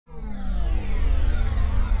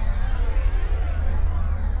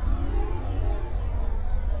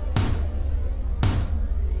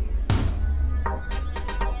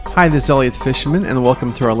Hi, this is Elliot Fishman, and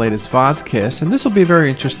welcome to our latest vodcast. And this will be a very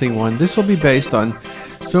interesting one. This will be based on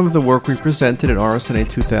some of the work we presented at RSNA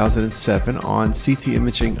 2007 on CT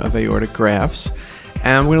imaging of aortic grafts.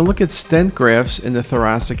 And we're going to look at stent grafts in the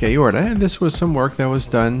thoracic aorta. And this was some work that was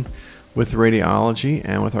done with radiology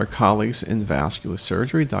and with our colleagues in vascular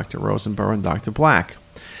surgery, Dr. Rosenborough and Dr. Black.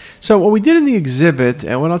 So what we did in the exhibit,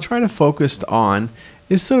 and what I'll try to focus on,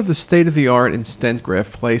 is sort of the state-of-the-art in stent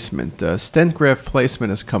graft placement. Stent graft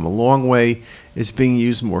placement has come a long way. It's being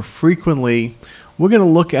used more frequently. We're going to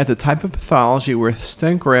look at the type of pathology where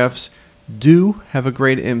stent grafts do have a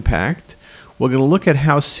great impact. We're going to look at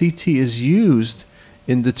how CT is used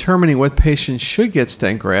in determining what patients should get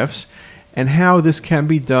stent grafts and how this can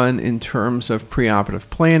be done in terms of preoperative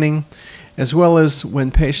planning, as well as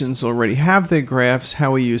when patients already have their grafts,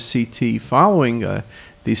 how we use CT following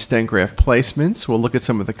these stent graft placements. We'll look at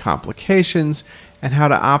some of the complications and how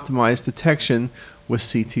to optimize detection with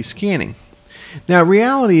CT scanning. Now,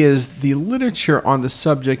 reality is the literature on the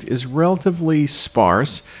subject is relatively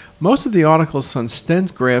sparse. Most of the articles on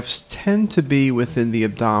stent grafts tend to be within the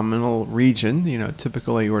abdominal region,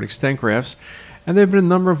 typical aortic stent grafts, and there have been a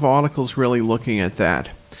number of articles really looking at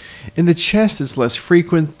that. In the chest, it's less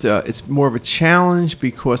frequent. It's more of a challenge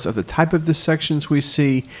because of the type of dissections we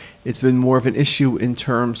see. It's been more of an issue in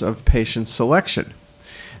terms of patient selection.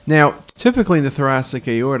 Now, typically in the thoracic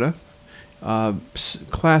aorta,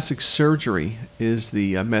 classic surgery is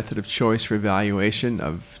the method of choice for evaluation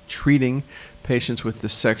of treating patients with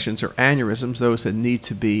dissections or aneurysms, those that need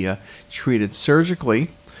to be treated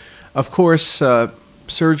surgically. Of course,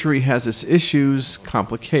 surgery has its issues,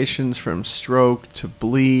 complications from stroke to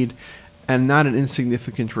bleed, and not an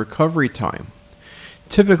insignificant recovery time.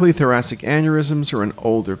 Typically, thoracic aneurysms are in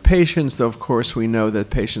older patients, though of course we know that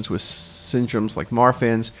patients with syndromes like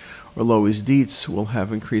Marfan's or Loeys-Dietz will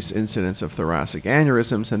have increased incidence of thoracic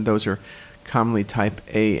aneurysms, and those are commonly type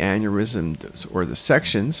A aneurysms or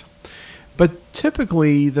dissections. But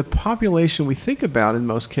typically, the population we think about in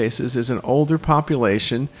most cases is an older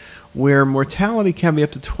population where mortality can be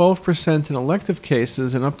up to 12% in elective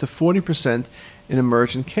cases and up to 40% in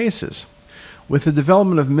emergent cases. With the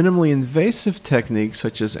development of minimally invasive techniques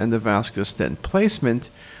such as endovascular stent placement,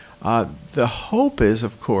 the hope is,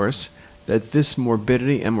 of course, that this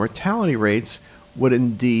morbidity and mortality rates would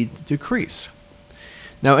indeed decrease.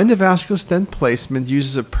 Now, endovascular stent placement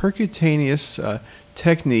uses a percutaneous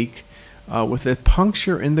technique with a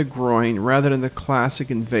puncture in the groin rather than the classic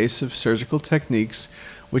invasive surgical techniques,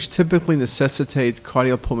 which typically necessitate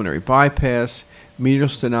cardiopulmonary bypass, medial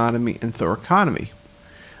stenotomy, and thoracotomy.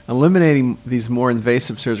 Eliminating these more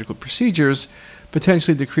invasive surgical procedures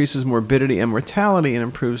potentially decreases morbidity and mortality and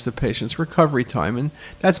improves the patient's recovery time, and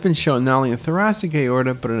that's been shown not only in thoracic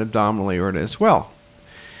aorta but in abdominal aorta as well.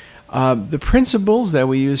 The principles that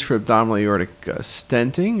we use for abdominal aortic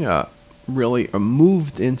stenting really are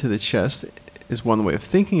moved into the chest is one way of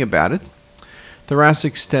thinking about it.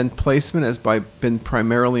 Thoracic stent placement has been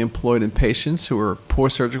primarily employed in patients who are poor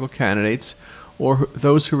surgical candidates or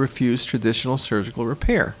those who refuse traditional surgical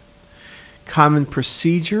repair. Common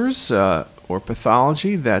procedures or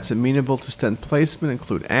pathology that's amenable to stent placement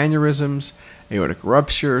include aneurysms, aortic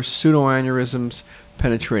rupture, pseudoaneurysms,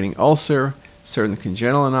 penetrating ulcer, certain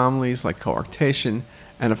congenital anomalies like coarctation,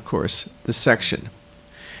 and of course, dissection.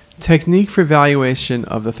 Technique for evaluation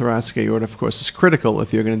of the thoracic aorta, of course, is critical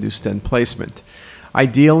if you're going to do stent placement.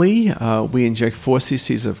 Ideally, we inject 4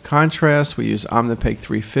 cc's of contrast. We use Omnipeg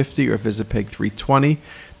 350 or Visipeg 320,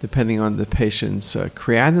 depending on the patient's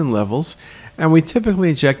creatinine levels. And we typically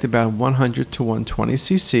inject about 100 to 120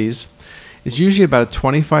 cc's. It's usually about a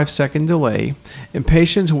 25-second delay. In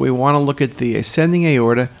patients where we want to look at the ascending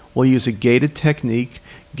aorta, we'll use a gated technique.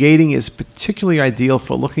 Gating is particularly ideal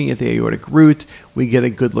for looking at the aortic root. We get a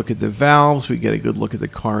good look at the valves. We get a good look at the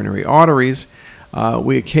coronary arteries.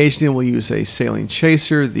 We occasionally will use a saline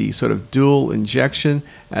chaser, the sort of dual injection,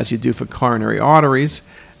 as you do for coronary arteries,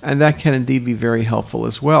 and that can indeed be very helpful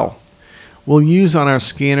as well. We'll use on our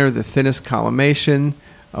scanner the thinnest collimation.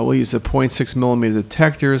 We'll use the 0.6 millimeter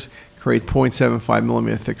detectors, create 0.75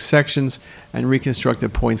 millimeter thick sections, and reconstruct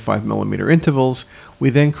at 0.5 millimeter intervals. We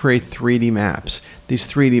then create 3D maps. These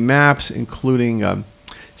 3D maps, including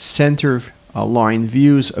center line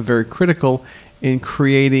views, are very critical in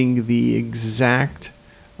creating the exact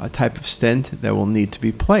type of stent that will need to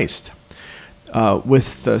be placed.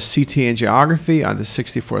 With the CT angiography on the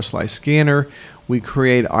 64-slice scanner, we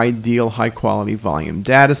create ideal high-quality volume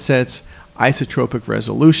data sets, isotropic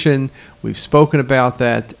resolution. We've spoken about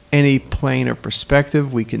that. Any plane or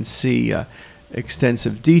perspective, we can see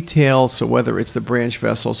extensive detail. So whether it's the branch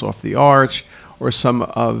vessels off the arch or some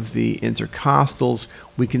of the intercostals,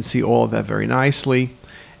 we can see all of that very nicely.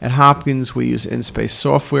 At Hopkins, we use InSpace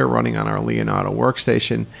software running on our Leonardo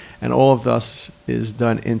workstation, and all of this is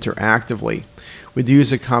done interactively. We do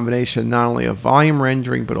use a combination not only of volume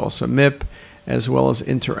rendering, but also MIP, as well as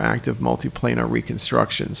interactive multiplanar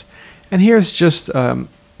reconstructions. And here's just an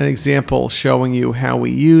example showing you how we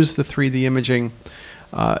use the 3D imaging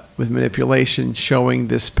with manipulation, showing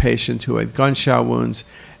this patient who had gunshot wounds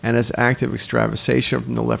and has active extravasation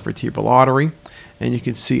from the left vertebral artery. And you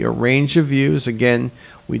can see a range of views. Again,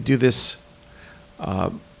 we do this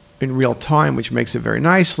in real time, which makes it very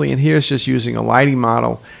nicely. And here's just using a lighting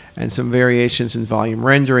model and some variations in volume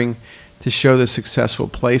rendering to show the successful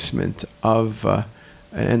placement of an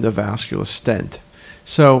endovascular stent.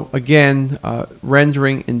 So again,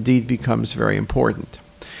 rendering indeed becomes very important.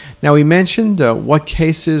 Now we mentioned what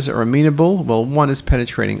cases are amenable. Well, one is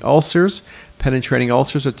penetrating ulcers. Penetrating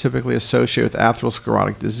ulcers are typically associated with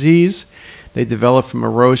atherosclerotic disease. They develop from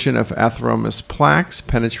erosion of atheromatous plaques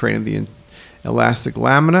penetrating the elastic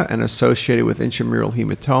lamina and associated with intramural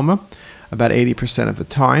hematoma about 80% of the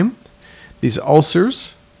time. These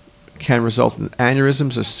ulcers can result in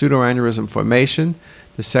aneurysms or pseudoaneurysm formation,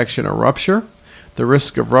 dissection, or rupture. The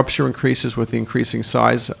risk of rupture increases with the increasing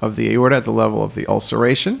size of the aorta at the level of the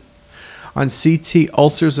ulceration. On CT,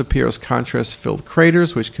 ulcers appear as contrast-filled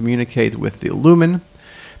craters which communicate with the lumen.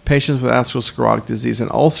 Patients with atherosclerotic disease and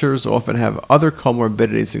ulcers often have other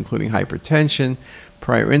comorbidities including hypertension,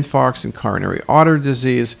 prior infarcts, and coronary artery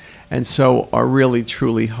disease, and so are really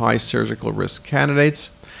truly high surgical risk candidates.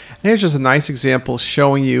 And here's just a nice example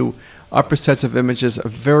showing you upper sets of images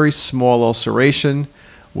of very small ulceration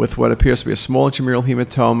with what appears to be a small intramural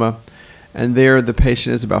hematoma. And there the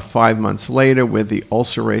patient is about 5 months later where the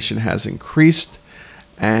ulceration has increased.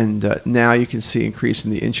 And now you can see increase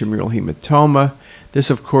in the intramural hematoma. This,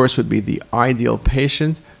 of course, would be the ideal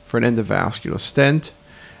patient for an endovascular stent.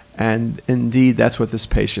 And indeed, that's what this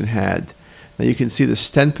patient had. Now you can see the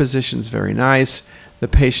stent position is very nice. The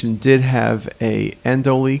patient did have a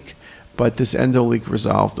endoleak, but this endoleak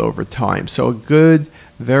resolved over time. So a good,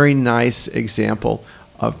 very nice example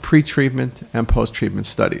of pre-treatment and post-treatment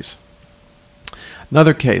studies.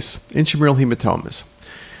 Another case, intramural hematomas.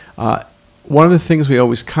 One of the things we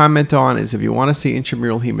always comment on is if you want to see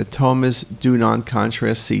intramural hematomas, do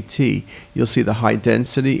non-contrast CT. You'll see the high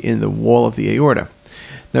density in the wall of the aorta.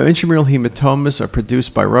 Now, intramural hematomas are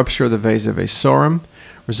produced by rupture of the vasa vasorum,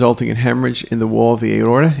 resulting in hemorrhage in the wall of the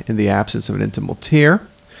aorta in the absence of an intimal tear.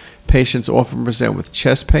 Patients often present with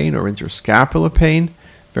chest pain or interscapular pain,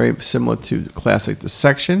 very similar to classic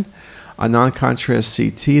dissection. On non-contrast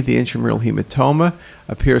CT, the intramural hematoma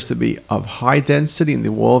appears to be of high density in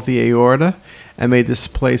the wall of the aorta and may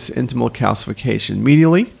displace intimal calcification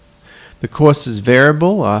medially. The course is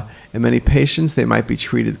variable. In many patients, they might be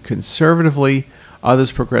treated conservatively.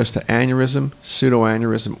 Others progress to aneurysm,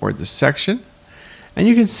 pseudoaneurysm, or dissection. And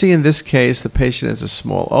you can see in this case, the patient has a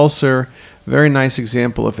small ulcer. Very nice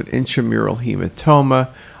example of an intramural hematoma.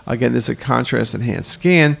 Again, this is a contrast-enhanced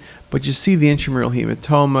scan, but you see the intramural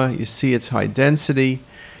hematoma, you see its high density,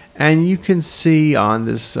 and you can see on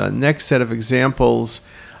this next set of examples,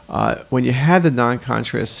 when you had the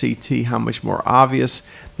non-contrast CT, how much more obvious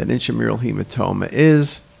that intramural hematoma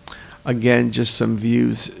is. Again, just some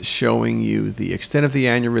views showing you the extent of the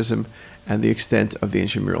aneurysm and the extent of the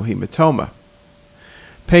intramural hematoma.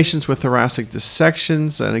 Patients with thoracic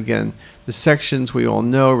dissections, and again, dissections we all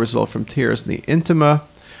know result from tears in the intima,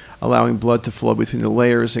 allowing blood to flow between the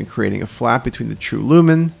layers and creating a flap between the true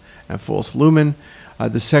lumen and false lumen.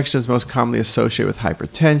 Dissection is most commonly associated with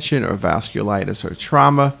hypertension or vasculitis or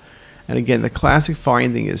trauma. And again, the classic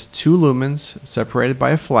finding is two lumens separated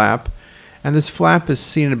by a flap, and this flap is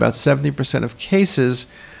seen in about 70% of cases.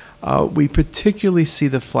 We particularly see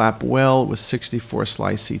the flap well with 64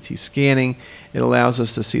 slice CT scanning. It allows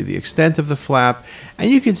us to see the extent of the flap,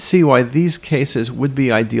 and you can see why these cases would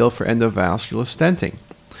be ideal for endovascular stenting.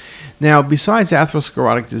 Now, besides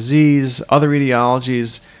atherosclerotic disease, other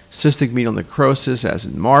etiologies, cystic medial necrosis, as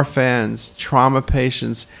in Marfan's, trauma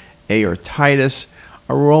patients, aortitis,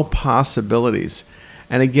 are all possibilities.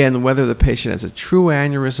 And again, whether the patient has a true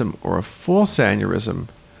aneurysm or a false aneurysm,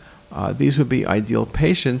 these would be ideal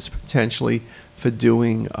patients potentially for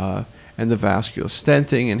doing endovascular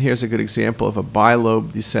stenting. And here's a good example of a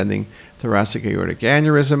bilobe descending thoracic aortic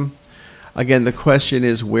aneurysm. Again, the question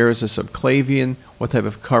is, where is the subclavian? What type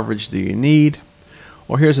of coverage do you need?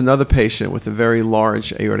 Or here's another patient with a very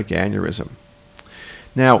large aortic aneurysm.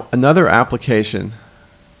 Now, another application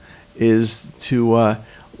is to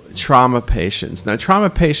trauma patients. Now, trauma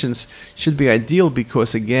patients should be ideal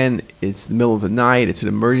because, again, it's the middle of the night, it's an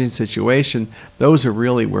emergency situation. Those are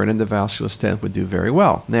really where an endovascular stent would do very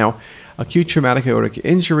well. Now, acute traumatic aortic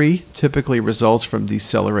injury typically results from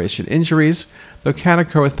deceleration injuries, though can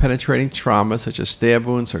occur with penetrating trauma such as stab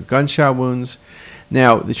wounds or gunshot wounds.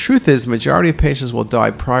 Now, the truth is, the majority of patients will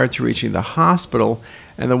die prior to reaching the hospital,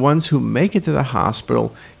 and the ones who make it to the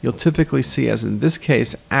hospital, you'll typically see, as in this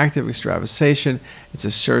case, active extravasation. It's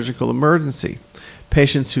a surgical emergency.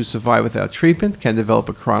 Patients who survive without treatment can develop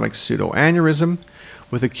a chronic pseudoaneurysm.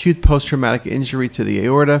 With acute post-traumatic injury to the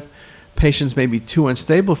aorta, patients may be too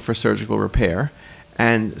unstable for surgical repair,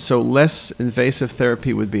 and so less invasive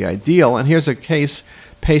therapy would be ideal. And here's a case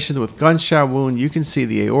patient with gunshot wound. You can see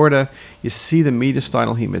the aorta, you see the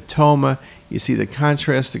mediastinal hematoma, you see the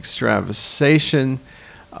contrast extravasation.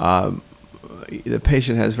 The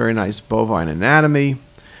patient has very nice bovine anatomy.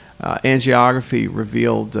 Angiography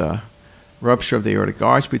revealed rupture of the aortic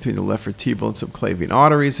arch between the left vertebral and subclavian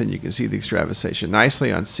arteries, and you can see the extravasation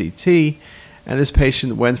nicely on CT. And this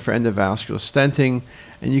patient went for endovascular stenting,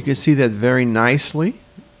 and you can see that very nicely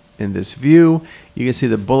in this view. You can see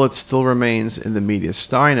the bullet still remains in the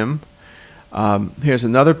mediastinum. Here's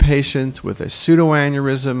another patient with a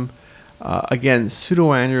pseudoaneurysm. Again,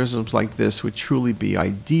 pseudoaneurysms like this would truly be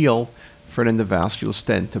ideal for an endovascular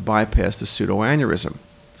stent to bypass the pseudoaneurysm.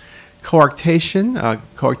 Coarctation,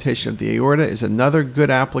 coarctation of the aorta is another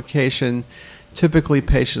good application. Typically,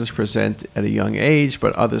 patients present at a young age,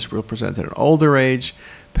 but others will present at an older age.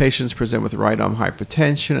 Patients present with right arm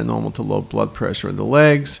hypertension and normal to low blood pressure in the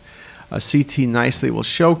legs. A CT nicely will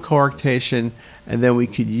show coarctation, and then we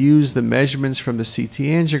could use the measurements from the CT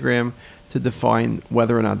angiogram to define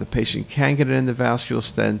whether or not the patient can get an endovascular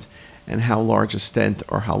stent and how large a stent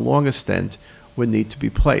or how long a stent would need to be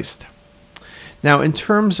placed. Now, in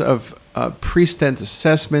terms of pre-stent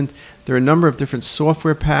assessment, there are a number of different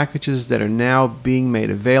software packages that are now being made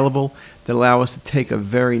available that allow us to take a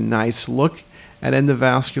very nice look at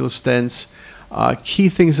endovascular stents. Key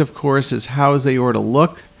things, of course, is how does the aorta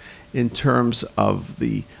look in terms of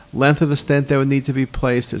the length of the stent that would need to be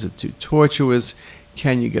placed. Is it too tortuous?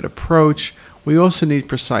 Can you get approach? We also need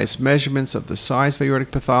precise measurements of the size of aortic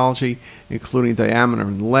pathology, including diameter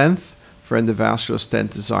and length for endovascular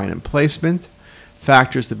stent design and placement.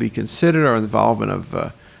 Factors to be considered are involvement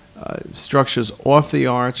of structures off the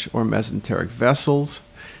arch or mesenteric vessels.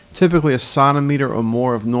 Typically, a centimeter or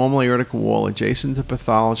more of normal aortic wall adjacent to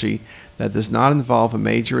pathology that does not involve a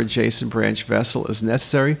major adjacent branch vessel is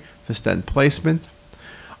necessary for stent placement.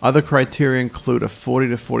 Other criteria include a 40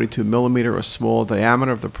 to 42 millimeter or small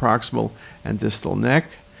diameter of the proximal and distal neck,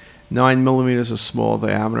 9 millimeters or small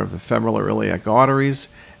diameter of the femoral or iliac arteries,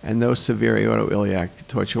 and no severe aortoiliac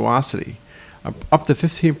tortuosity. Up to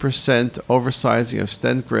 15% oversizing of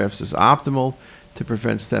stent grafts is optimal to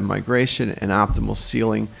prevent stent migration and optimal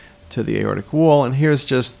sealing to the aortic wall. And here's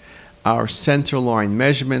just our center line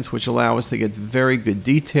measurements, which allow us to get very good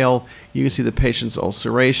detail. You can see the patient's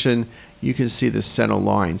ulceration. You can see the center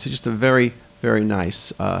line. So just a very, very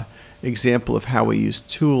nice example of how we use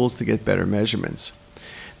tools to get better measurements.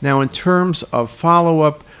 Now, in terms of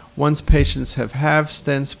follow-up, once patients have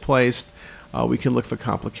stents placed, we can look for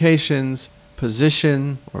complications,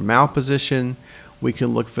 position or malposition. We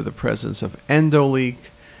can look for the presence of endoleak.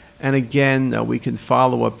 And again, we can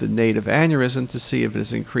follow up the native aneurysm to see if it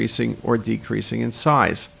is increasing or decreasing in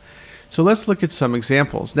size. So let's look at some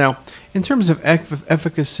examples. Now, in terms of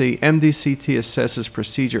efficacy, MDCT assesses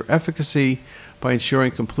procedure efficacy by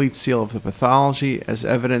ensuring complete seal of the pathology, as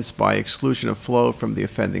evidenced by exclusion of flow from the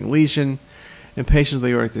offending lesion. In patients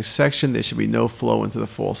with aortic dissection, there should be no flow into the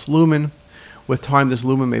false lumen. With time, this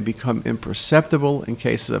lumen may become imperceptible in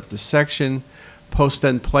cases of dissection.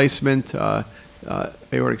 Post-stent placement,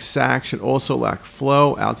 aortic sac should also lack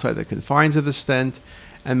flow outside the confines of the stent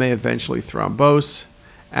and may eventually thrombose.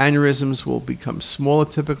 Aneurysms will become smaller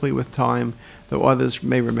typically with time, though others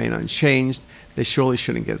may remain unchanged. They surely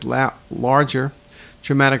shouldn't get larger.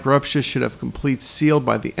 Traumatic ruptures should have complete seal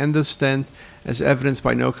by the end of stent, as evidenced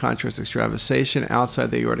by no contrast extravasation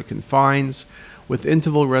outside the aortic confines, with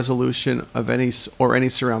interval resolution of any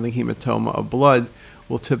surrounding hematoma of blood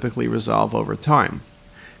will typically resolve over time.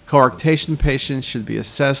 Coarctation patients should be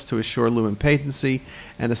assessed to assure lumen patency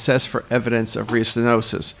and assessed for evidence of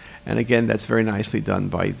restenosis. And again, that's very nicely done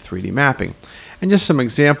by 3D mapping. And just some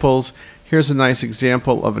examples. Here's a nice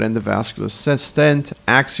example of an endovascular stent,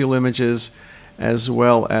 axial images, as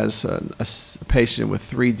well as a patient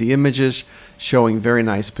with 3D images showing very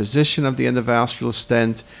nice position of the endovascular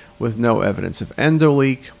stent with no evidence of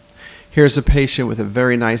endoleak. Here's a patient with a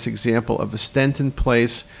very nice example of a stent in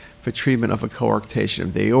place. for treatment of a coarctation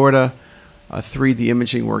of the aorta. 3D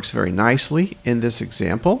imaging works very nicely in this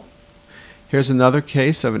example. Here's another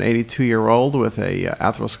case of an 82-year-old with a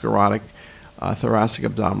atherosclerotic thoracic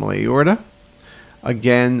abdominal aorta.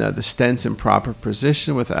 Again, the stents in proper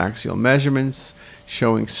position with axial measurements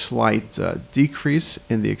showing slight decrease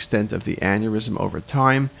in the extent of the aneurysm over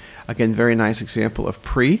time. Again, very nice example of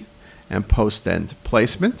pre and post-stent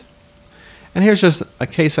placement. And here's just a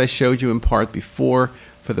case I showed you in part before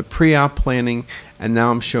for the pre-op planning, and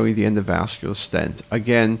now I'm showing you the endovascular stent.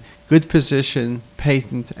 Again, good position,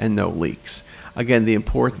 patent, and no leaks. Again, the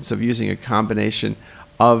importance of using a combination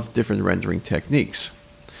of different rendering techniques.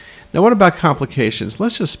 Now, what about complications?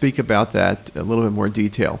 Let's just speak about that in a little bit more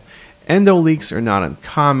detail. Endo leaks are not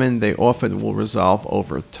uncommon. They often will resolve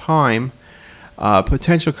over time.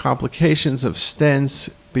 Potential complications of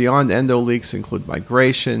stents beyond endo leaks include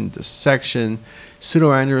migration, dissection,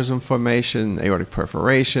 pseudoaneurysm formation, aortic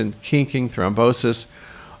perforation, kinking, thrombosis,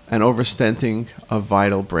 and overstenting of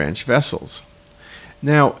vital branch vessels.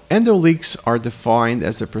 Now, endo leaks are defined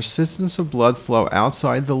as the persistence of blood flow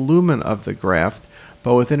outside the lumen of the graft,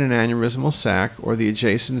 but within an aneurysmal sac or the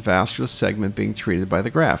adjacent vascular segment being treated by the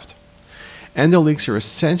graft. Endo leaks are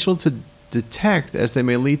essential to detect as they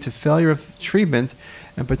may lead to failure of treatment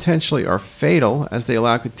and potentially are fatal as they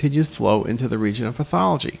allow continued flow into the region of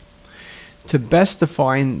pathology. To best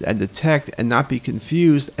define and detect and not be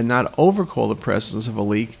confused and not overcall the presence of a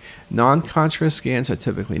leak, non-contrast scans are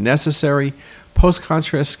typically necessary.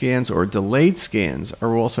 Post-contrast scans or delayed scans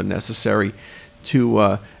are also necessary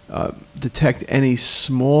to detect any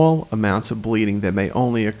small amounts of bleeding that may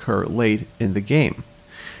only occur late in the game.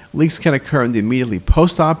 Leaks can occur in the immediately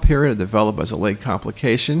post-op period and develop as a late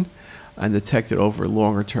complication and detected over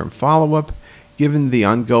longer-term follow-up. Given the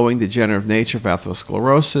ongoing degenerative nature of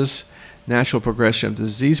atherosclerosis, natural progression of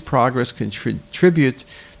disease progress can contribute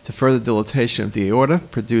to further dilatation of the aorta,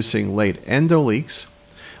 producing late endo leaks.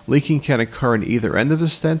 Leaking can occur in either end of the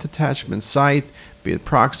stent attachment site, be it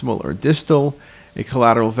proximal or distal. A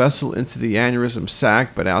collateral vessel into the aneurysm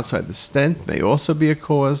sac but outside the stent may also be a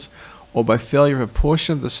cause, or by failure of a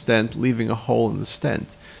portion of the stent leaving a hole in the stent.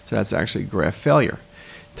 So that's actually graft failure.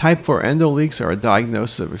 Type 4 endo leaks are a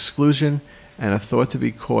diagnosis of exclusion and are thought to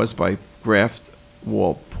be caused by graft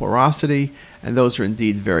wall porosity, and those are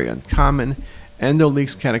indeed very uncommon. Endo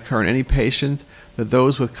leaks can occur in any patient, but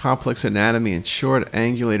those with complex anatomy and short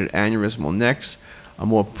angulated aneurysmal necks are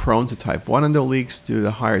more prone to type 1 endo leaks due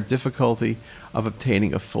to higher difficulty of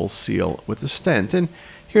obtaining a full seal with the stent. And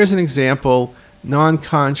here's an example,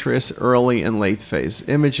 non-contrast early and late phase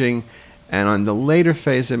imaging, and on the later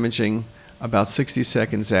phase imaging, about 60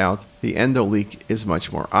 seconds out, the endo leak is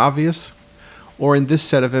much more obvious. Or in this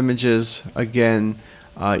set of images, again,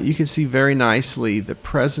 you can see very nicely the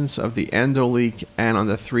presence of the endo leak, and on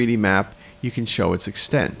the 3D map, you can show its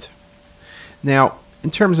extent. Now, in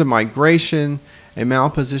terms of migration, a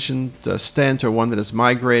malpositioned stent or one that is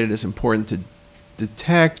migrated is important to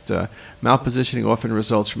detect. Malpositioning often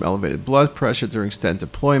results from elevated blood pressure during stent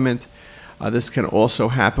deployment. This can also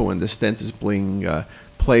happen when the stent is being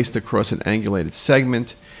placed across an angulated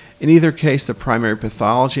segment. In either case, the primary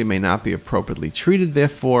pathology may not be appropriately treated,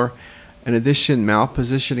 therefore. In addition,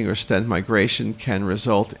 malpositioning or stent migration can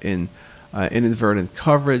result in inadvertent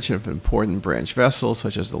coverage of important branch vessels,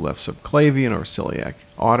 such as the left subclavian or celiac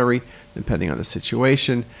artery, depending on the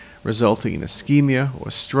situation, resulting in ischemia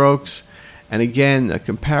or strokes. And again,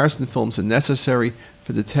 comparison films are necessary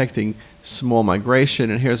for detecting small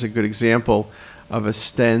migration. And here's a good example of a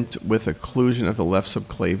stent with occlusion of the left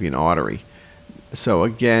subclavian artery. So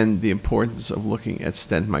again, the importance of looking at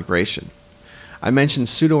stent migration. I mentioned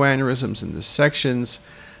pseudoaneurysms and dissections.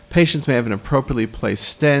 Patients may have an appropriately placed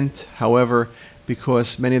stent. However,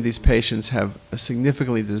 because many of these patients have a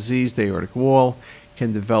significantly diseased aortic wall,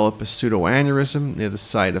 can develop a pseudoaneurysm near the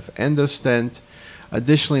site of endostent.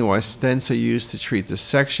 Additionally, while stents are used to treat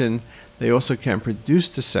dissection, they also can produce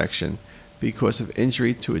dissection because of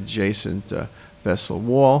injury to adjacent vessel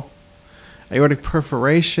wall. Aortic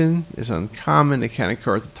perforation is uncommon. It can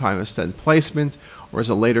occur at the time of stent placement or as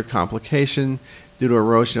a later complication due to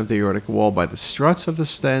erosion of the aortic wall by the struts of the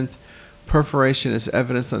stent. Perforation is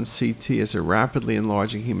evidenced on CT as a rapidly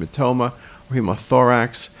enlarging hematoma or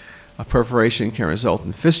hemothorax. A perforation can result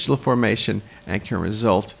in fistula formation and can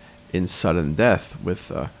result in sudden death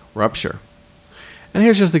with rupture. And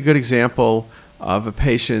here's just a good example of a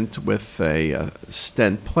patient with a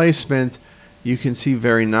stent placement. You can see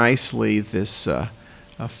very nicely this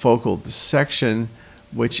focal dissection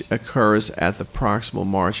which occurs at the proximal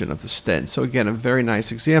margin of the stent. So again, a very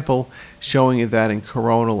nice example showing you that in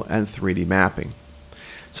coronal and 3D mapping.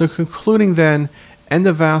 So concluding then,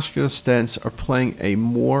 endovascular stents are playing a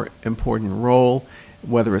more important role,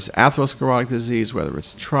 whether it's atherosclerotic disease, whether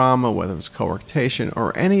it's trauma, whether it's coarctation,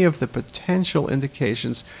 or any of the potential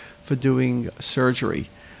indications for doing surgery.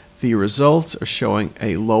 The results are showing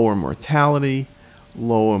a lower mortality,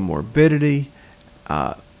 lower morbidity,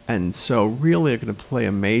 and so really are going to play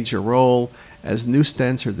a major role as new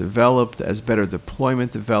stents are developed, as better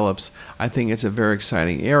deployment develops. I think it's a very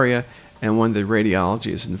exciting area, and one that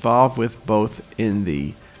radiology is involved with both in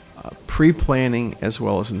the pre-planning as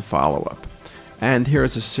well as in follow-up. And here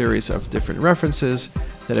is a series of different references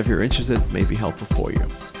that, if you're interested, may be helpful for you.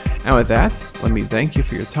 And with that, let me thank you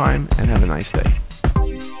for your time and have a nice day.